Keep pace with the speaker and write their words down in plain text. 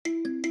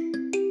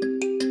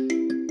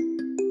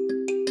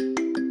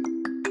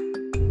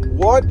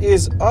What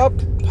is up,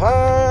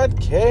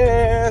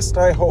 podcast?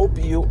 I hope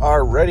you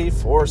are ready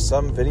for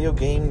some video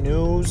game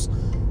news,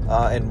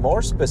 and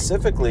more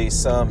specifically,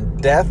 some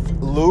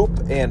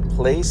Deathloop and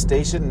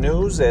PlayStation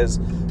news, as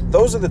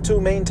those are the two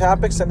main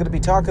topics I'm going to be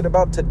talking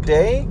about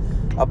today.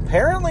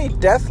 Apparently,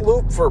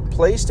 Deathloop for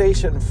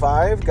PlayStation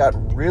 5 got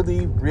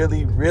really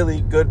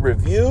good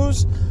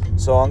reviews,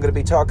 so I'm going to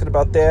be talking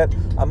about that.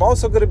 I'm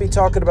also going to be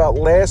talking about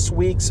last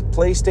week's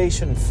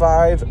PlayStation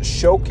 5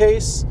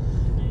 showcase,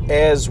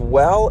 as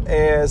well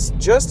as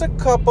just a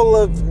couple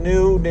of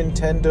new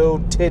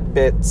Nintendo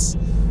tidbits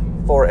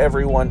for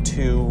everyone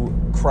to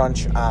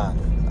crunch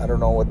on. I don't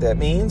know what that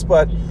means,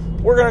 but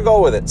we're going to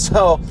go with it.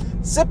 So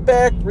sit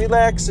back,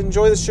 relax,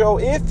 enjoy the show.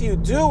 If you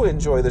do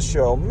enjoy the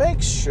show,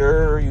 make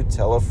sure you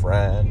tell a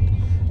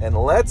friend, and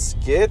let's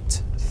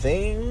get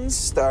things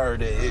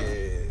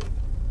started.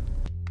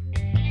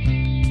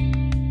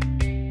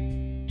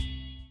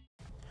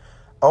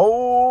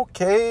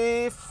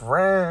 Okay,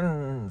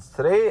 friends.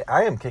 Today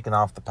I am kicking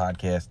off the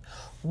podcast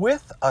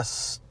with a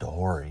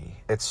story.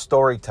 It's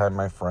story time,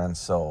 my friends.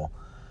 So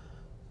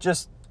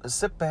just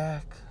sit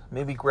back,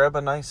 maybe grab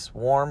a nice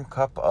warm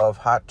cup of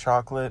hot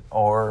chocolate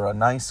or a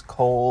nice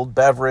cold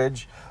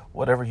beverage,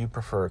 whatever you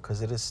prefer,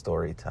 because it is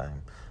story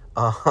time.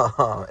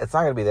 It's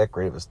not going to be that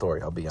great of a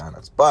story, I'll be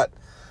honest. But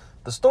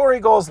the story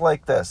goes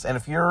like this. And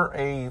if you're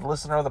a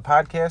listener of the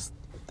podcast,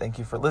 thank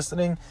you for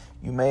listening.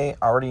 You may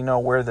already know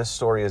where this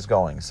story is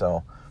going.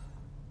 So,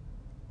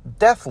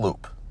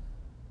 Deathloop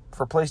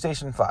for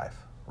PlayStation 5,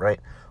 right?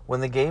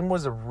 When the game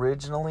was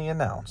originally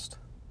announced,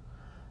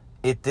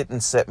 it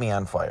didn't set me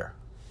on fire,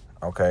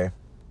 okay?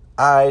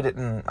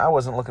 I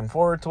wasn't looking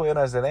forward to it.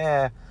 I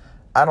said,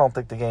 I don't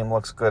think the game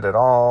looks good at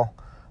all.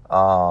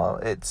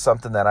 It's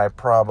something that I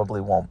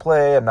probably won't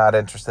play. I'm not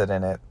interested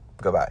in it.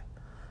 Goodbye.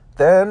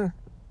 Then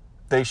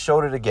they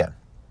showed it again.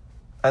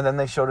 And then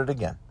they showed it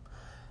again.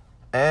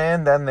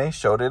 And then they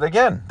showed it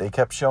again. They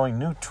kept showing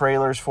new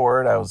trailers for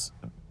it. I was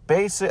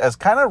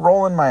kind of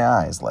rolling my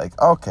eyes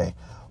like, okay,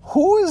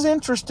 who is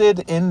interested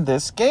in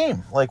this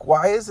game? Like,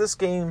 why is this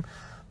game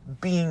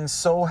being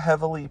so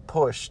heavily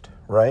pushed,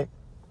 right?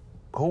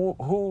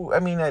 I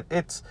mean,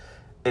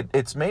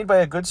 it's made by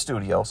a good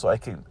studio, so I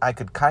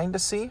could kind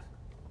of see,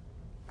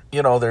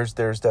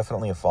 there's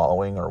definitely a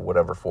following or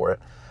whatever for it.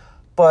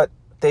 But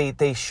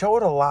they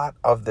showed a lot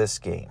of this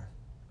game,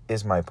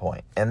 is my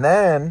point. And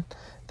then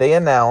they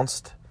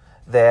announced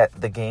that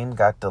the game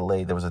got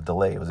delayed. There was a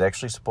delay. It was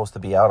actually supposed to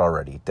be out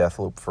already,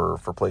 Deathloop for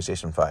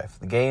PlayStation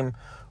 5. The game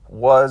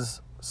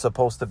was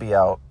supposed to be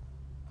out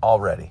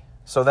already.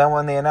 So then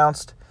when they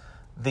announced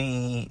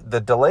the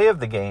delay of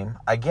the game,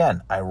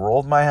 again, I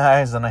rolled my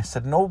eyes and I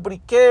said,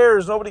 nobody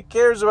cares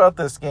about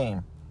this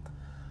game.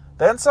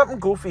 Then something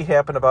goofy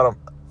happened about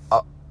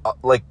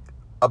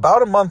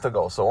a month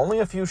ago, so only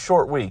a few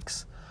short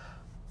weeks.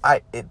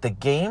 The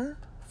game,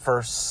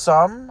 for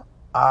some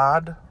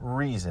odd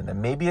reason, and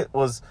maybe it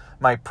was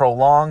my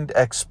prolonged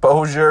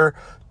exposure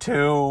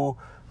to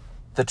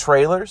the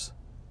trailers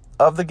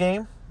of the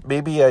game.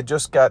 Maybe I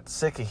just got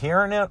sick of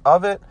hearing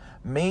of it.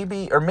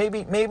 Maybe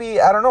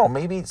I don't know.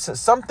 Maybe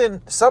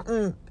something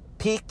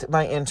piqued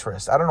my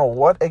interest. I don't know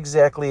what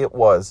exactly it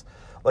was.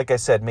 Like I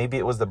said, maybe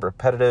it was the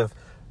repetitive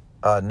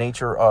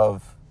nature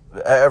of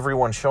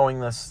everyone showing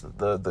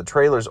the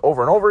trailers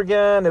over and over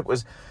again.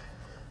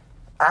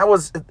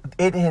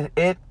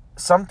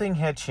 Something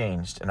had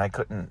changed, and I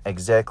couldn't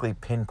exactly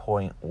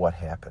pinpoint what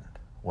happened,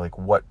 like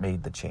what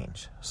made the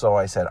change. So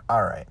I said,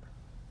 all right.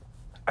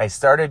 I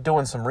started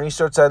doing some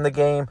research on the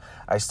game.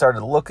 I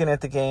started looking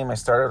at the game.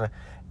 And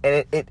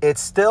it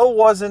still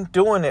wasn't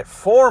doing it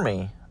for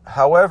me.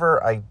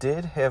 However, I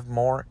did have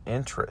more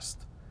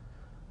interest.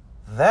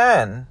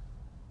 Then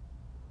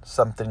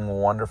something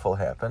wonderful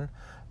happened.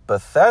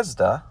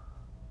 Bethesda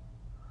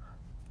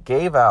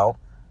gave out,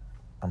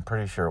 I'm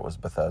pretty sure it was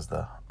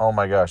Bethesda. Oh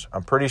my gosh,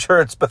 I'm pretty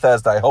sure it's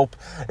Bethesda. I hope.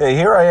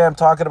 Here I am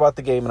talking about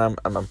the game, and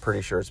I'm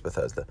pretty sure it's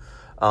Bethesda.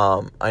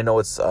 I know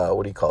it's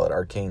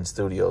Arcane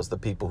Studios, the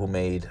people who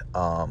made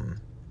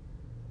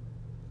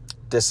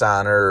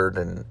Dishonored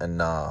and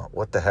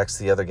what the heck's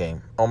the other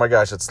game? Oh my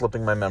gosh, it's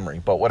slipping my memory.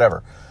 But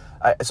whatever.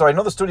 So I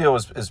know the studio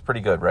is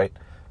pretty good, right?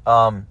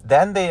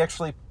 Then they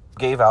actually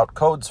gave out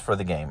codes for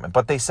the game,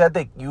 but they said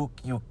that you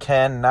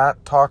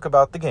cannot talk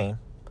about the game.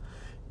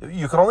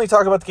 You could only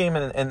talk about the game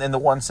in the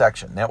one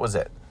section. That was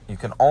it. You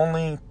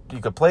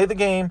could play the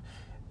game.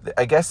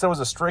 I guess there was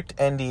a strict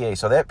NDA,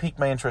 so that piqued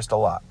my interest a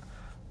lot.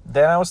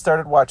 Then I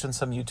started watching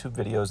some YouTube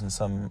videos and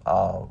some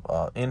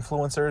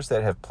influencers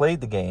that have played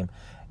the game,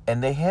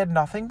 and they had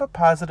nothing but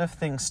positive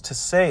things to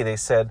say. They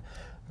said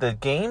the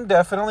game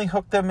definitely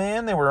hooked them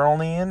in. They were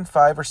only in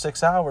 5 or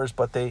 6 hours,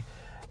 but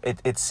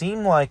it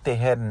seemed like they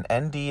had an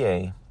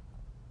NDA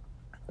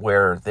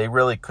where they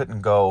really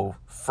couldn't go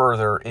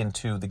further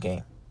into the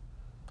game.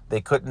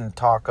 They couldn't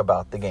talk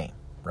about the game,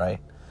 right?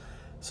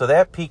 So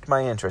that piqued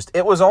my interest.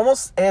 It was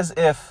almost as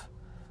if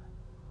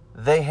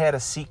they had a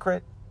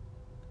secret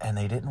and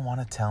they didn't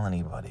want to tell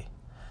anybody.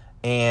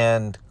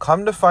 And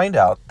come to find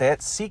out,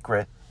 that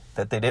secret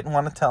that they didn't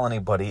want to tell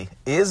anybody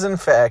is, in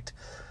fact,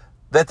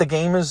 that the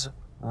game is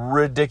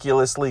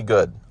ridiculously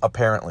good,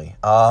 apparently.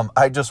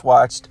 I just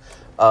watched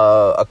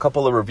a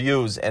couple of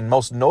reviews, and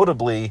most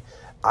notably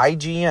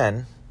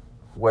IGN,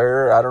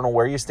 where I don't know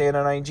where you stand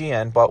on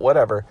IGN, but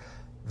whatever.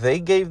 They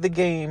gave the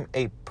game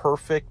a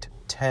perfect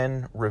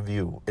 10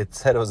 review. It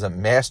said it was a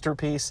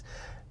masterpiece.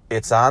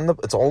 It's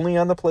only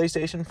on the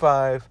PlayStation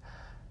 5,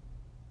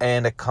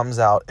 and it comes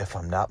out, if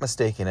I'm not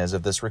mistaken, as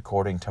of this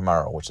recording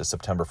tomorrow, which is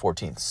September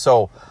 14th.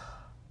 So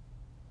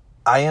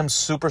I am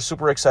super,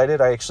 super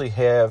excited. I actually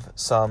have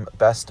some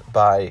Best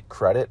Buy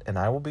credit, and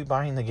I will be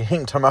buying the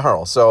game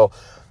tomorrow. So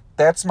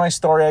that's my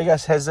story, I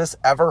guess. Has this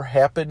ever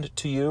happened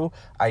to you?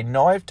 I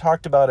know I've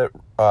talked about it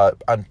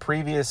on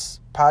previous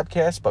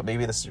podcasts, but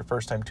maybe this is your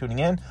first time tuning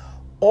in.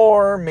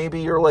 Or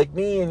maybe you're like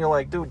me and you're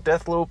like, dude,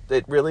 Deathloop,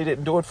 it really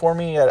didn't do it for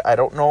me. I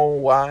don't know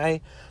why.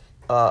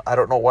 I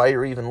don't know why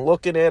you're even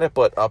looking at it,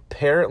 but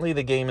apparently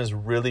the game is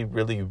really,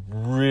 really,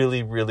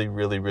 really, really,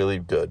 really, really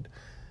good.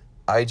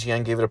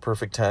 IGN gave it a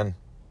perfect 10.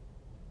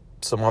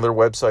 Some other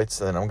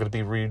websites, and I'm going to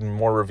be reading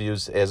more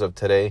reviews as of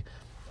today.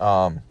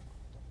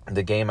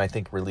 The game, I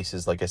think,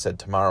 releases, like I said,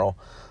 tomorrow.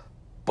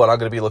 But I'm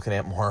going to be looking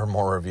at more and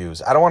more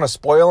reviews. I don't want to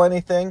spoil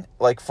anything,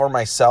 like, for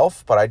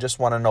myself, but I just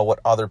want to know what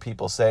other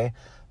people say.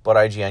 But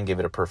IGN gave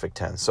it a perfect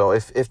 10. So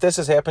if this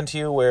has happened to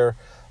you where,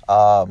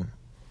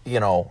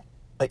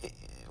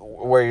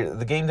 where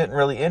the game didn't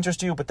really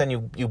interest you, but then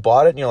you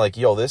bought it and you're like,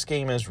 yo, this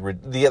game is...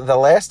 The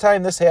last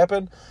time this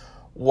happened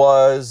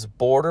was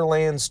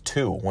Borderlands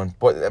 2. When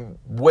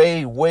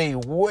way, way,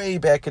 way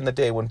back in the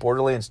day when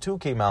Borderlands 2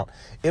 came out,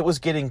 it was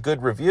getting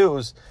good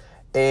reviews.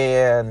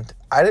 And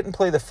I didn't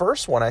play the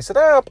first one. I said,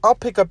 I'll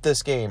pick up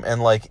this game.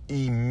 And, like,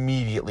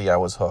 immediately I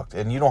was hooked.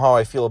 And you know how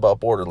I feel about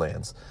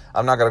Borderlands.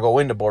 I'm not going to go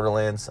into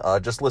Borderlands.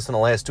 Just listen to the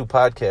last two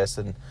podcasts,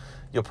 and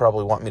you'll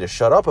probably want me to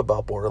shut up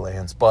about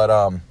Borderlands.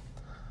 But,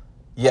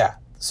 yeah.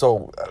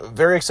 So,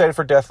 very excited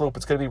for Deathloop.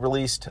 It's going to be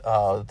released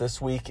this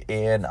week,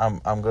 and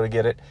I'm going to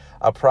get it.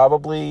 I'll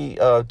probably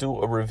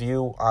do a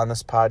review on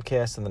this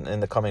podcast in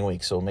the coming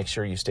week. So, make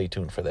sure you stay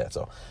tuned for that.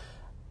 So,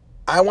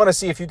 I want to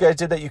see if you guys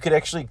did that. You could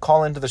actually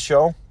call into the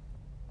show.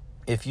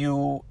 If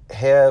you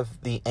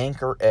have the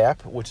Anchor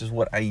app, which is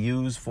what I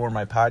use for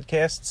my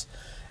podcasts,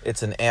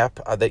 it's an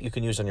app that you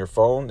can use on your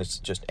phone. It's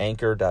just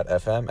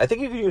anchor.fm. I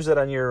think you can use it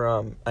on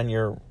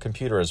your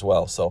computer as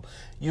well. So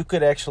you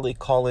could actually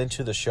call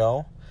into the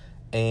show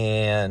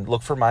and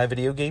look for My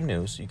Video Game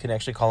News. You can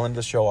actually call into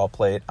the show. I'll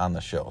play it on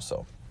the show.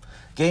 So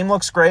game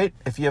looks great.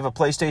 If you have a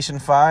PlayStation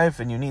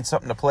 5 and you need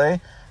something to play,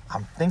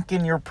 I'm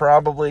thinking you're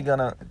probably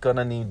gonna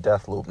need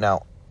Deathloop.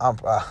 Now,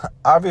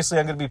 obviously,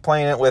 I'm gonna be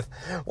playing it with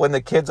when the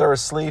kids are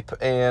asleep,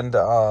 and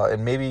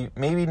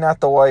maybe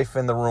not the wife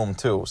in the room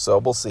too. So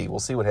we'll see.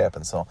 We'll see what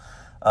happens. So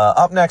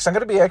up next, I'm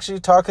gonna be actually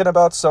talking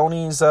about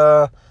Sony's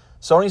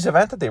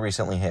event that they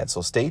recently had.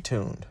 So stay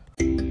tuned.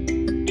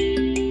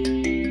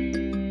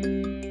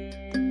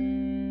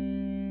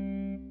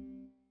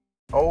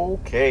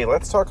 Okay,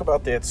 let's talk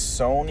about that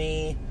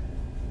Sony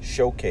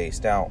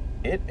showcase. Now,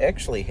 it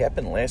actually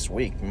happened last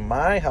week.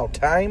 My, how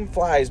time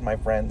flies, my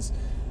friends.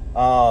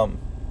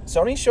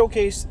 Sony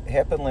showcase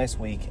happened last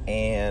week,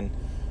 and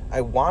I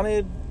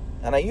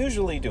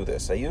usually do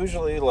this. I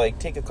usually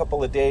take a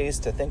couple of days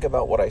to think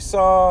about what I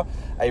saw.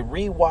 I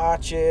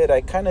rewatch it.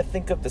 I kind of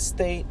think of the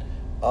state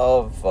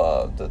of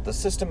the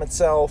system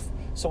itself.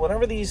 So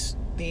whenever these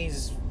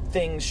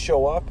things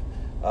show up,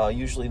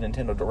 usually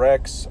Nintendo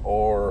Directs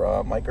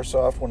or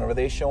Microsoft, whenever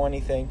they show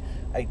anything,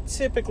 I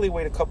typically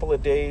wait a couple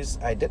of days.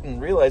 I didn't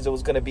realize it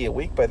was going to be a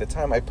week by the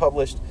time I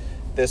published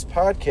this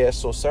podcast,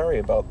 so sorry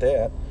about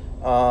that.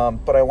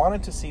 But I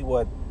wanted to see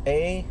what,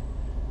 A,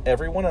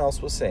 everyone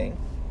else was saying.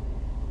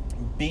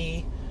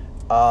 B,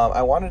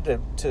 I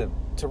wanted to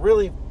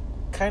really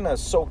kind of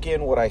soak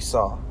in what I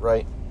saw,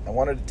 right? I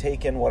wanted to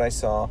take in what I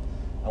saw.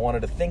 I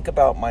wanted to think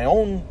about my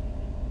own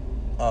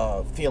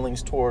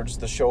feelings towards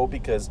the show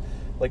because,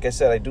 like I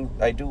said, I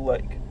do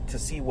like to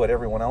see what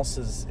everyone else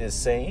is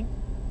saying.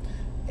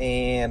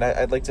 And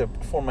I'd like to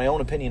form my own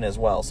opinion as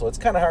well. So it's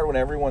kind of hard when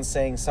everyone's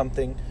saying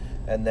something,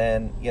 and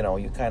then you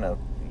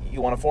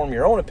want to form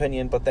your own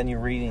opinion, but then you're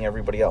reading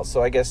everybody else.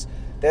 So I guess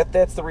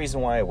that's the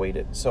reason why I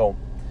waited. So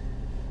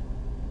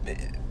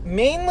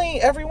mainly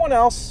everyone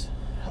else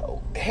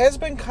has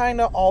been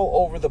kind of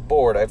all over the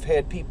board. I've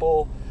had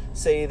people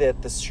say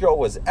that the show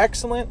was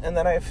excellent, and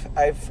then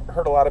I've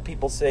heard a lot of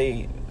people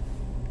say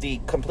the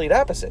complete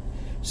opposite.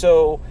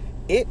 So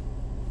it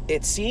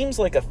seems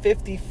like a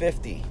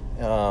 50-50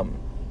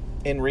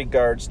 in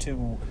regards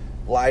to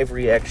live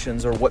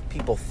reactions or what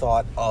people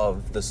thought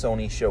of the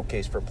Sony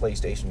showcase for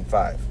PlayStation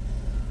 5.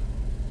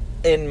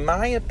 In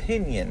my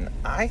opinion,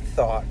 I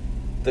thought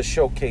the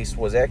showcase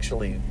was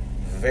actually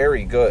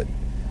very good.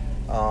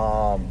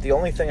 The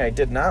only thing I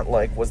did not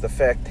like was the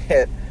fact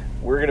that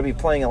we're going to be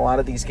playing a lot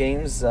of these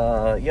games,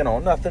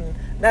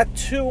 not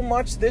too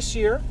much this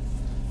year,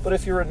 but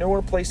if you're a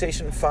newer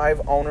PlayStation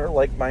 5 owner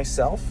like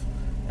myself,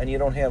 and you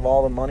don't have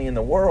all the money in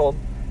the world,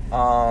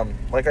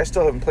 I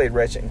still haven't played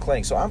Ratchet &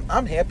 Clank, so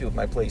I'm happy with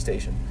my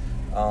PlayStation.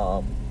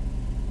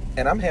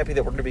 And I'm happy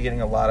that we're going to be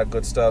getting a lot of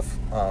good stuff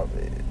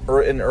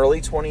in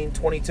early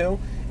 2022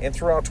 and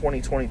throughout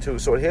 2022.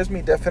 So it has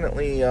me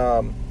definitely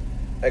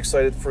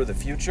excited for the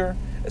future,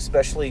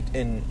 especially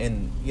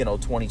in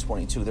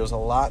 2022. There's a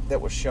lot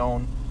that was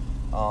shown.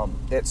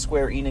 That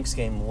Square Enix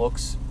game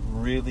looks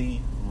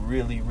really,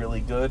 really,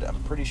 really good.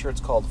 I'm pretty sure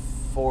it's called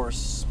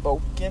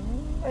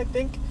Forspoken, I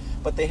think.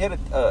 But they had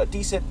a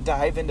decent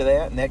dive into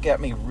that, and that got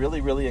me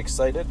really, really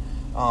excited.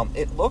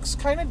 It looks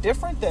kind of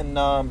different than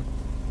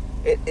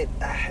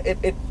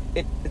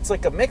it's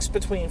like a mix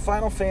between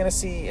Final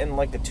Fantasy and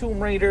like the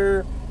Tomb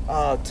Raider.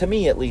 To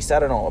me, at least, I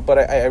don't know, but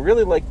I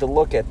really like the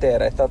look at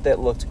that. I thought that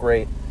looked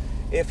great.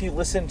 If you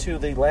listen to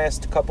the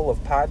last couple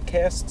of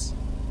podcasts,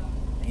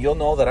 you'll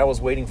know that I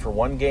was waiting for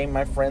one game,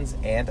 my friends,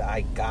 and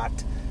I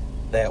got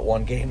that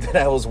one game that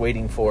I was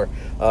waiting for.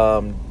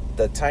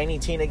 The Tiny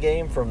Tina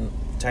game from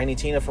Tiny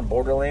Tina from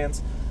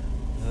Borderlands.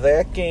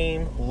 That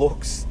game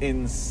looks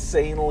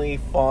insanely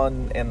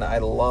fun, and I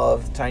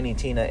love Tiny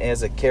Tina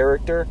as a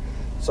character.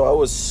 So I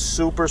was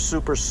super,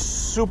 super,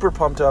 super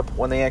pumped up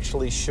when they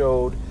actually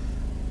showed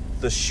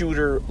the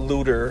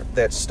shooter-looter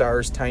that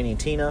stars Tiny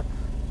Tina.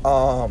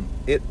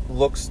 It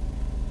looks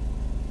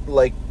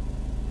like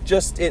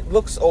it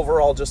looks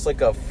overall just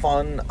like a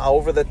fun,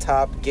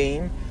 over-the-top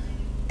game,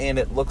 and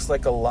it looks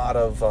like a lot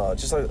of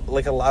just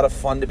like a lot of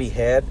fun to be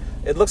had.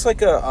 It looks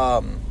like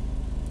a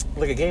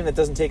game that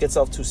doesn't take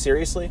itself too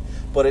seriously,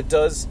 but it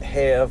does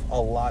have a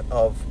lot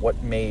of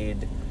what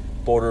made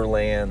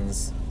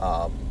Borderlands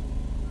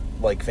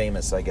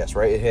famous, I guess,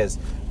 right? It has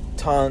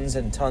tons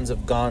and tons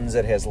of guns.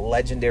 It has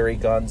legendary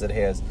guns. It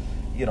has,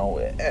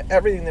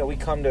 everything that we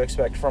come to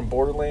expect from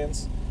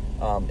Borderlands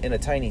in a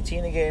Tiny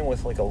Tina game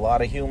with like a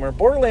lot of humor.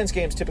 Borderlands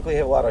games typically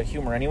have a lot of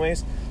humor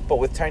anyways, but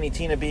with Tiny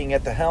Tina being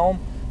at the helm,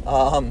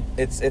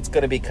 it's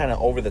going to be kind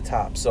of over the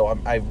top. So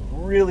I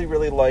really,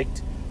 really liked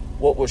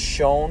what was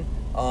shown.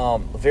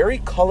 Very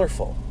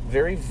colorful,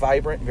 very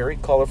vibrant, very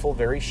colorful,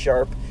 very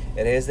sharp.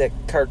 It has that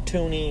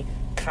cartoony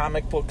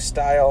comic book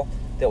style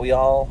that we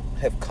all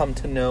have come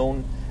to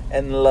know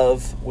and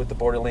love with the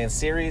Borderlands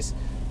series.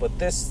 But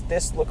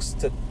this looks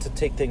to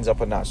take things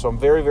up a notch. So I'm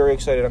very, very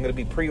excited. I'm going to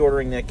be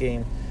pre-ordering that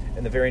game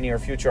in the very near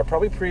future. I'll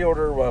probably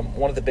pre-order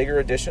one of the bigger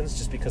editions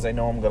just because I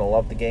know I'm going to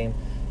love the game.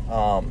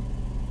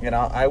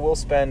 I will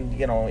spend,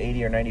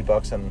 $80 or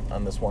 $90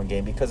 on this one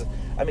game because,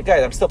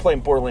 guys, I'm still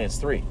playing Borderlands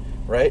 3.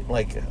 Right?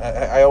 Like,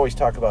 I always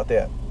talk about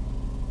that.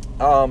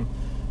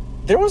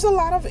 There was a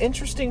lot of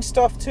interesting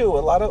stuff, too.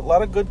 A lot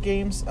of good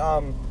games.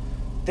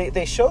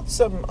 They showed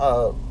some,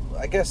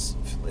 I guess,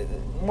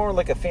 more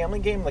like a family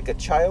game, like a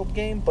child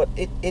game, but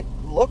it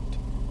looked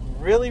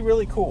really,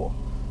 really cool.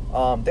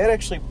 That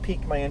actually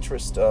piqued my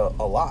interest a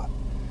lot.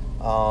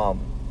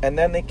 And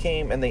then they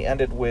came and they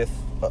ended with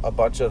a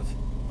bunch of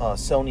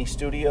Sony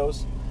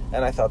studios,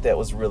 and I thought that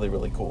was really,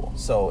 really cool.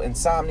 So,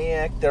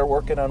 Insomniac, they're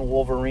working on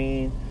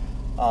Wolverine.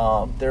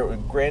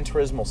 Gran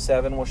Turismo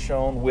 7 was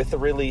shown with the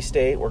release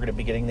date. We're going to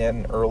be getting that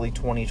in early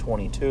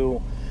 2022.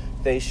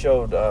 They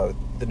showed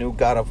the new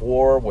God of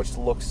War, which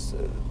looks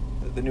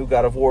the new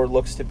God of War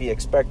looks to be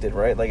expected,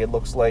 right? Like, it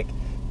looks like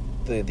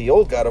the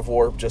old God of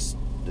War, just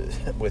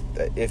with,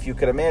 if you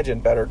could imagine,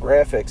 better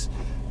graphics.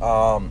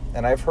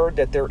 And I've heard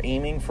that they're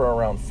aiming for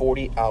around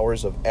 40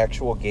 hours of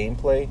actual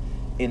gameplay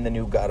in the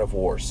new God of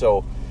War.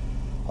 So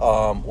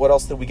what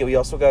else did we get? We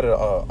also got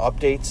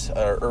updates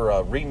or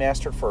a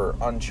remastered for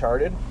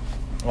Uncharted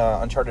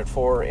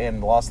 4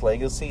 and Lost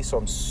Legacy. So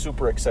I'm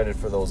super excited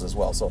for those as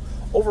well. So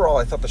overall,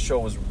 I thought the show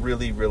was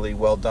really, really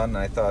well done, and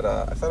I thought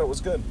it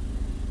was good.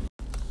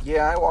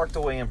 Yeah, I walked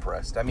away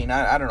impressed. I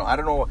don't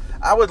know.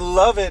 I would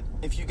love it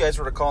if you guys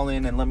were to call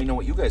in and let me know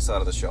what you guys thought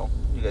of the show.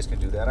 You guys can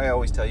do that. I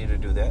always tell you to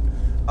do that.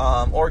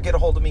 Or get a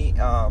hold of me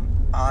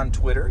on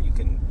Twitter. You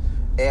can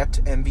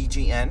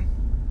 @MVGN.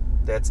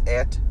 That's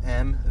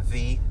 @MVGN.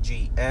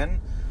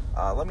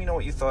 Let me know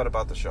what you thought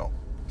about the show.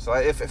 So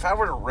if I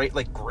were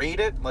to grade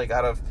it,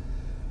 out of,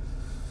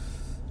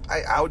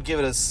 I would give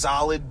it a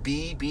solid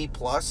B+. I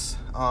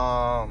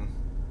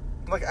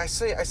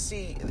see,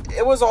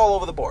 it was all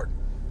over the board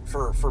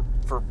for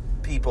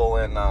people,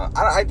 and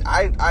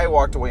I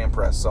walked away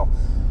impressed. So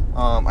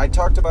I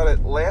talked about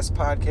it last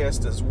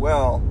podcast as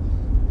well,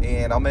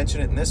 and I'll mention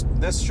it in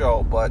this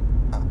show. But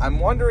I'm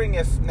wondering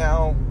if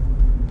now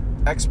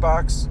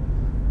Xbox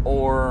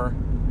or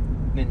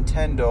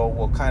Nintendo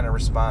will kind of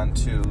respond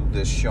to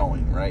this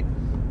showing, right?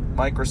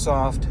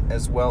 Microsoft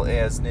as well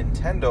as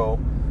Nintendo,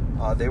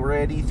 they were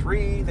at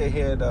E3. They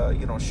had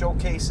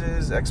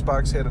showcases.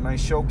 Xbox had a nice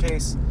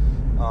showcase.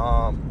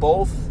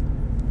 Both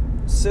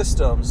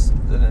systems,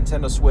 the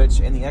Nintendo Switch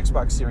and the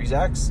Xbox Series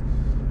X,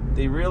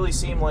 they really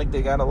seem like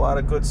they got a lot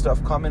of good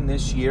stuff coming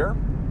this year.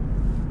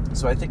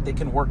 So I think they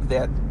can work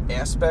that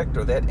aspect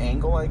or that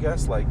angle, I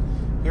guess. Like,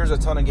 here's a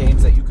ton of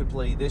games that you could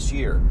play this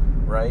year,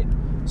 right?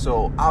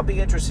 So I'll be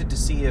interested to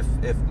see if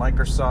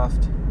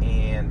Microsoft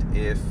and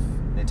if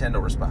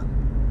Nintendo respond.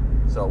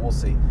 So we'll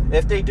see.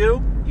 If they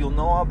do, you'll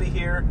know I'll be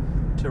here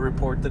to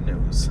report the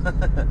news.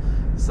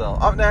 So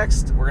up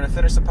next, we're going to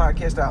finish the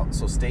podcast out.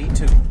 So stay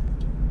tuned.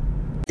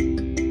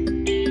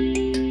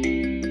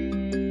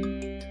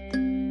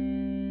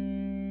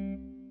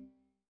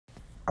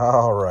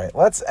 All right,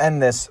 let's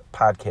end this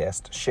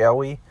podcast, shall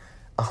we?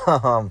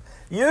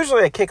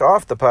 Usually I kick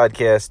off the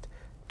podcast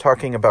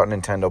talking about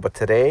Nintendo, but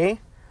today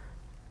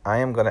I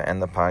am going to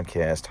end the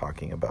podcast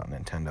talking about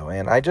Nintendo.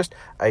 And I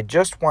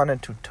just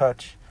wanted to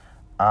touch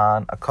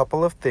on a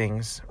couple of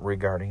things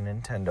regarding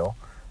Nintendo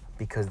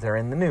because they're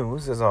in the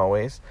news, as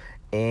always.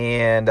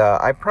 And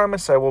I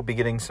promise I will be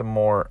getting some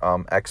more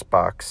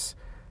Xbox,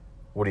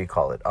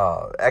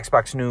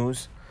 Xbox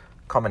news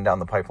coming down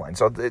the pipeline.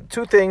 So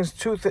two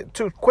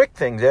quick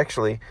things,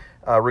 actually,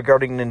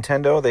 regarding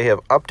Nintendo. They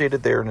have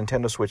updated their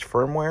Nintendo Switch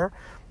firmware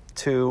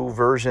to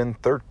version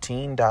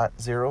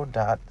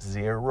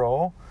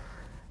 13.0.0.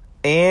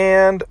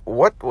 And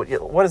what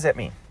does that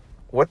mean?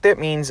 What that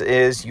means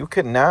is you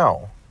can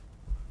now,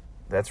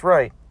 that's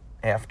right,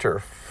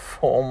 after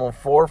almost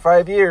 4 or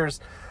 5 years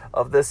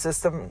of this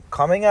system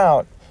coming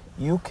out,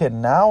 you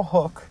can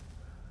now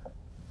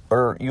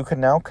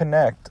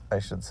connect, I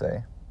should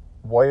say,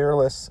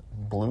 wireless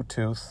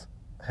Bluetooth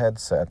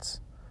headsets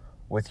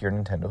with your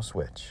Nintendo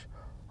Switch.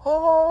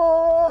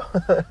 Oh,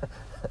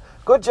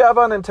 good job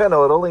on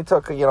Nintendo. It only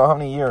took, how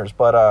many years,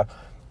 but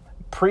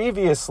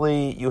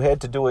previously you had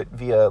to do it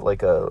via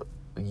like a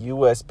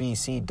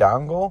USB-C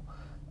dongle,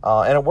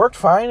 and it worked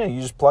fine, and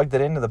you just plugged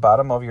it into the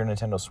bottom of your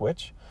Nintendo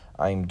Switch.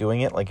 I'm doing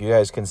it like you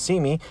guys can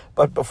see me,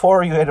 but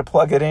before you had to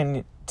plug it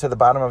in to the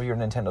bottom of your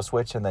Nintendo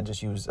Switch and then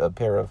just use a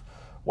pair of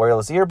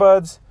wireless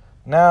earbuds.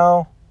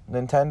 Now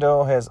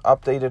Nintendo has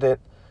updated it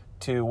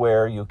to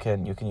where you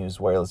can use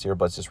wireless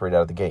earbuds just right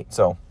out of the gate.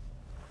 So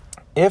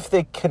if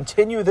they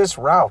continue this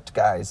route,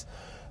 guys,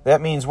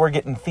 that means we're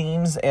getting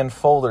themes and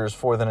folders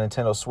for the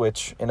Nintendo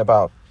Switch in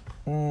about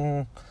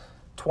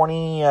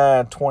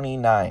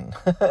 2029.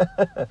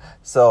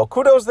 So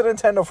kudos to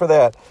Nintendo for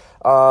that.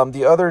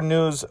 The other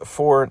news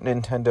for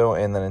Nintendo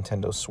and the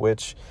Nintendo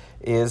Switch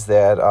is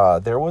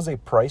that there was a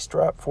price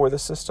drop for the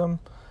system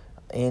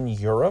in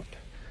Europe,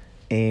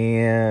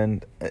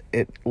 and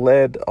it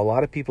led a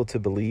lot of people to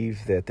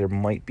believe that there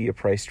might be a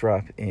price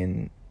drop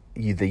in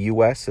the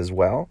U.S. as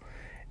well.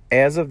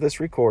 As of this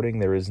recording,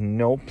 there is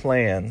no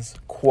plans,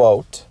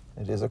 quote,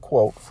 it is a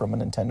quote from a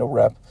Nintendo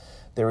rep,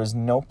 there is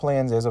no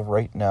plans as of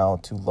right now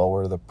to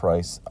lower the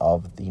price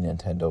of the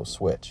Nintendo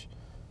Switch.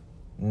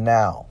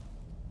 Now,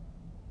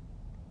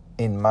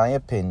 in my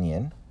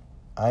opinion,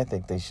 I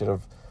think they should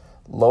have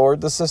lowered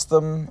the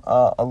system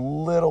a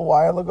little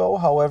while ago.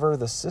 However,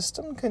 the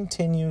system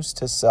continues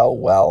to sell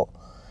well.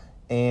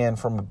 And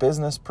from a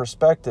business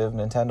perspective,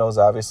 Nintendo is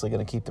obviously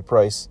going to keep the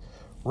price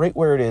right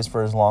where it is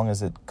for as long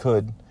as it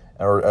could,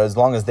 or as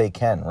long as they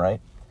can,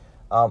 right?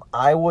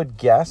 I would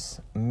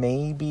guess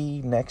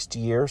maybe next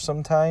year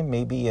sometime,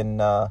 maybe in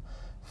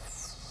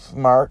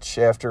March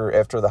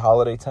after the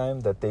holiday time,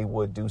 that they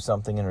would do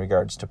something in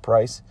regards to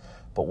price.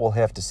 But we'll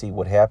have to see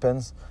what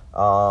happens.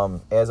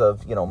 As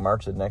of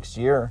March of next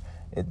year,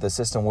 the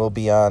system will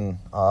be on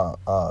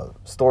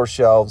store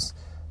shelves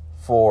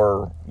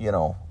for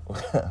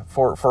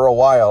for a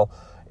while,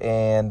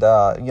 and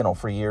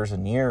for years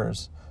and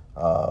years.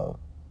 So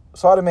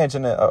I'd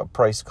imagine a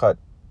price cut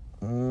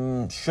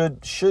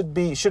should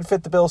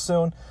fit the bill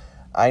soon.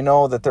 I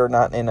know that they're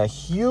not in a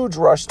huge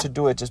rush to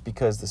do it just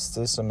because the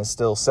system is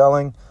still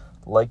selling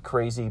like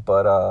crazy,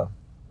 but I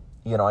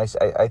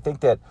think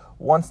that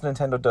once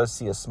Nintendo does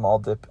see a small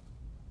dip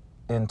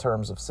in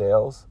terms of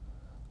sales,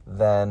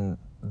 then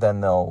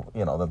they'll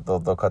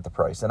cut the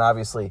price. And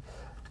obviously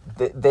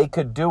they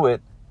could do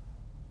it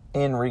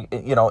in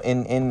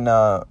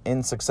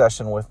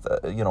succession with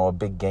a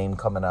big game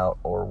coming out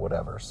or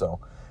whatever. So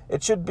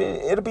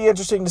it'll be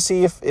interesting to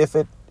see if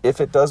it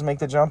does make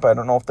the jump. I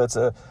don't know if that's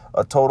a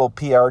total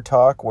PR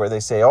talk where they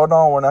say, oh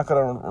no, we're not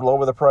going to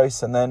lower the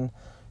price, and then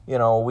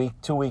 2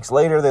 weeks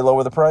later they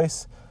lower the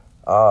price.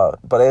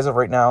 But as of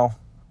right now,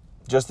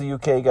 just the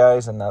UK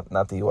guys and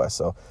not the US.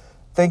 So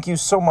thank you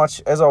so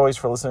much, as always,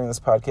 for listening to this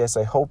podcast.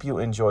 I hope you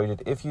enjoyed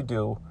it. If you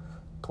do,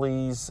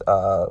 please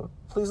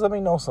let me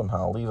know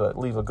somehow.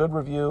 Leave a good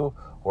review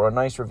or a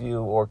nice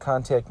review, or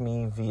contact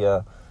me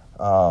via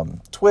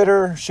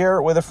Twitter, share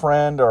it with a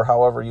friend, or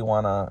however you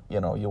wanna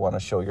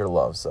show your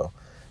love. So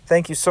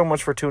thank you so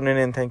much for tuning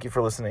in. Thank you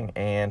for listening,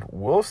 and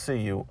we'll see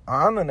you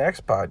on the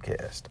next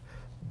podcast.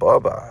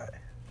 Bye-bye.